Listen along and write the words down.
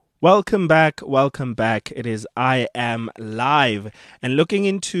Welcome back. Welcome back. It is I Am Live and looking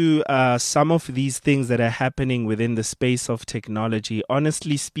into some of these things that are happening within the space of technology.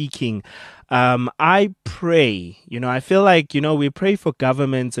 Honestly speaking, I pray, I feel like, we pray for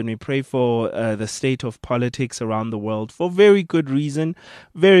governments and we pray for the state of politics around the world for very good reason.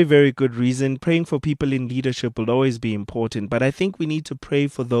 Very, very good reason. Praying for people in leadership will always be important. But I think we need to pray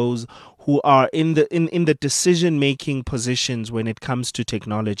for those who are in the decision making positions when it comes to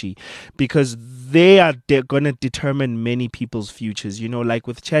technology, because they're going to determine many people's futures. Like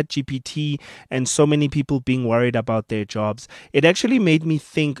with ChatGPT and so many people being worried about their jobs, it actually made me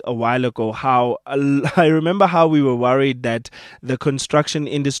think a while ago how I remember how we were worried that the construction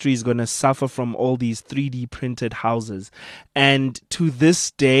industry is going to suffer from all these 3D printed houses, and to this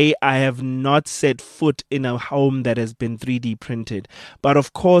day I have not set foot in a home that has been 3D printed. But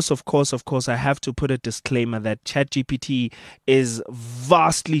of course, I have to put a disclaimer that ChatGPT is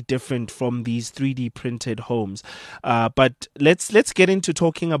vastly different from these 3D printed homes. But let's get into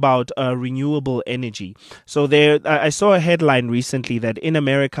talking about renewable energy. So I saw a headline recently that in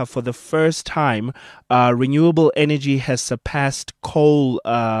America, for the first time, renewable energy has surpassed coal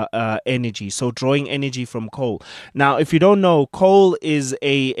energy. So drawing energy from coal. Now, if you don't know, coal is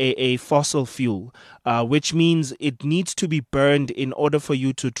a fossil fuel. Which means it needs to be burned in order for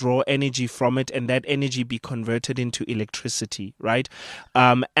you to draw energy from it, and that energy be converted into electricity, right?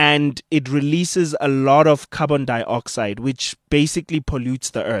 And it releases a lot of carbon dioxide, which basically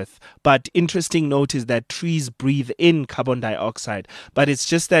pollutes the earth. But interesting note is that trees breathe in carbon dioxide, but it's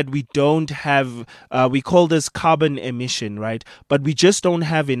just that we don't have, we call this carbon emission, right? But we just don't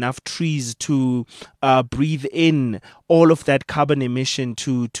have enough trees to breathe in all of that carbon emission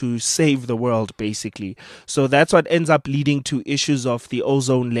to save the world, basically. So that's what ends up leading to issues of the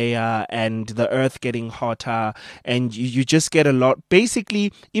ozone layer and the earth getting hotter, and you just get a lot.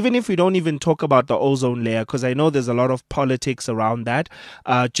 Basically, even if we don't even talk about the ozone layer, because I know there's a lot of politics around that,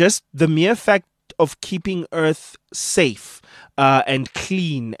 just the mere fact of keeping earth safe and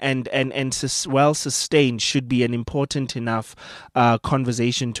clean and well sustained should be an important enough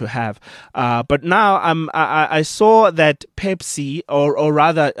conversation to have. But now I saw that Pepsi, or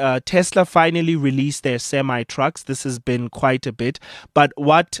rather Tesla, finally released their semi trucks. This has been quite a bit, but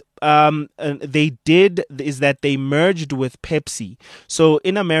what they did is that they merged with Pepsi. So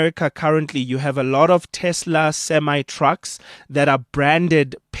in America currently, you have a lot of Tesla semi trucks that are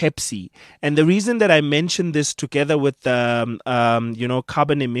branded Pepsi, and the reason that I mentioned this together with the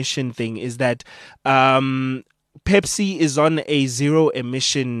carbon emission thing is that Pepsi is on a zero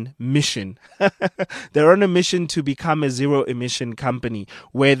emission mission. They're on a mission to become a zero emission company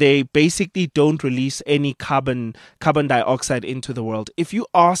where they basically don't release any carbon dioxide into the world. If you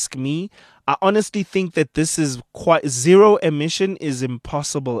ask me, I honestly think that this is quite zero emission is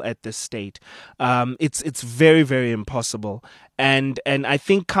impossible at this state. It's very, very impossible. And I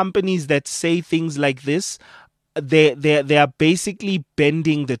think companies that say things like this, they are basically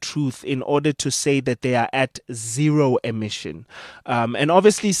bending the truth in order to say that they are at zero emission. And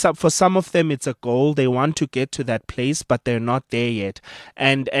obviously, for some of them, it's a goal. They want to get to that place, but they're not there yet.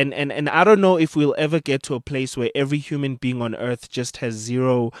 And I don't know if we'll ever get to a place where every human being on Earth just has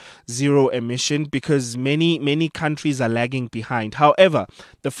zero emission, because many countries are lagging behind. However,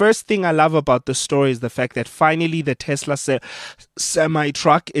 the first thing I love about the story is the fact that finally the Tesla semi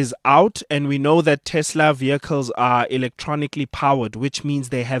truck is out, and we know that Tesla vehicles are electronically powered, which means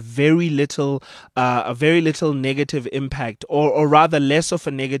they have very little negative impact, or rather less of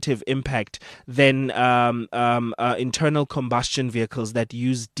a negative impact than internal combustion vehicles that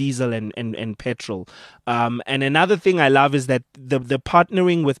use diesel and petrol. And another thing I love is that the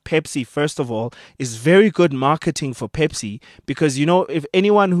partnering with Pepsi, first of all, is very good marketing for Pepsi, because if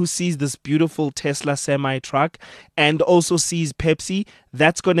anyone who sees this beautiful Tesla semi truck and also sees Pepsi,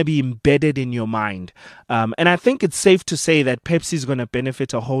 that's going to be embedded in your mind. And I think it's safe to say that Pepsi is going to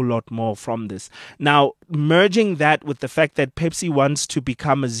benefit a whole lot more from this. Now, merging that with the fact that Pepsi wants to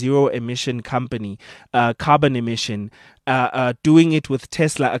become a zero emission company, carbon emission, doing it with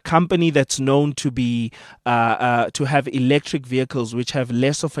Tesla, a company that's known to be to have electric vehicles which have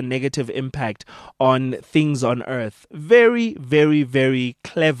less of a negative impact on things on Earth. Very, very, very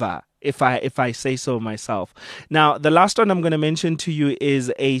clever, if I say so myself. Now, the last one I'm going to mention to you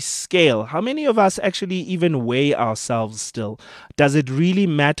is a scale. How many of us actually even weigh ourselves still? Does it really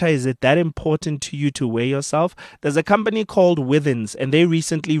matter? Is it that important to you to weigh yourself? There's a company called Withens, and they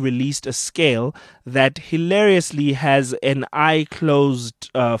recently released a scale that hilariously has an eye closed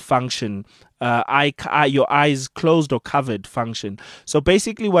function. your eyes closed or covered function. So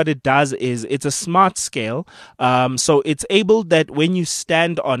basically, what it does is it's a smart scale. So it's able that when you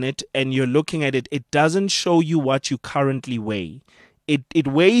stand on it and you're looking at it, it doesn't show you what you currently weigh. It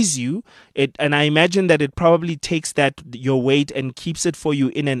weighs you, and I imagine that it probably takes that your weight and keeps it for you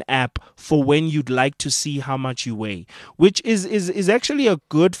in an app for when you'd like to see how much you weigh, which is actually a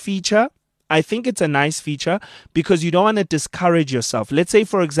good feature. I think it's a nice feature because you don't want to discourage yourself. Let's say,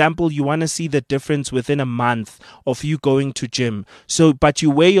 for example, you want to see the difference within a month of you going to gym. So, but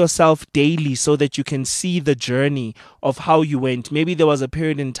you weigh yourself daily so that you can see the journey of how you went. Maybe there was a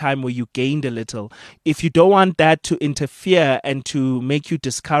period in time where you gained a little. If you don't want that to interfere and to make you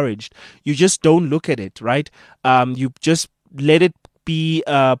discouraged, you just don't look at it, right? You just let it be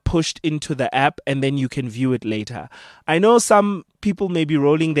pushed into the app and then you can view it later. I know some people may be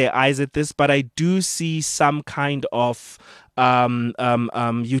rolling their eyes at this, but I do see some kind of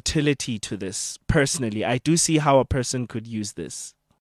utility to this personally. I do see how a person could use this.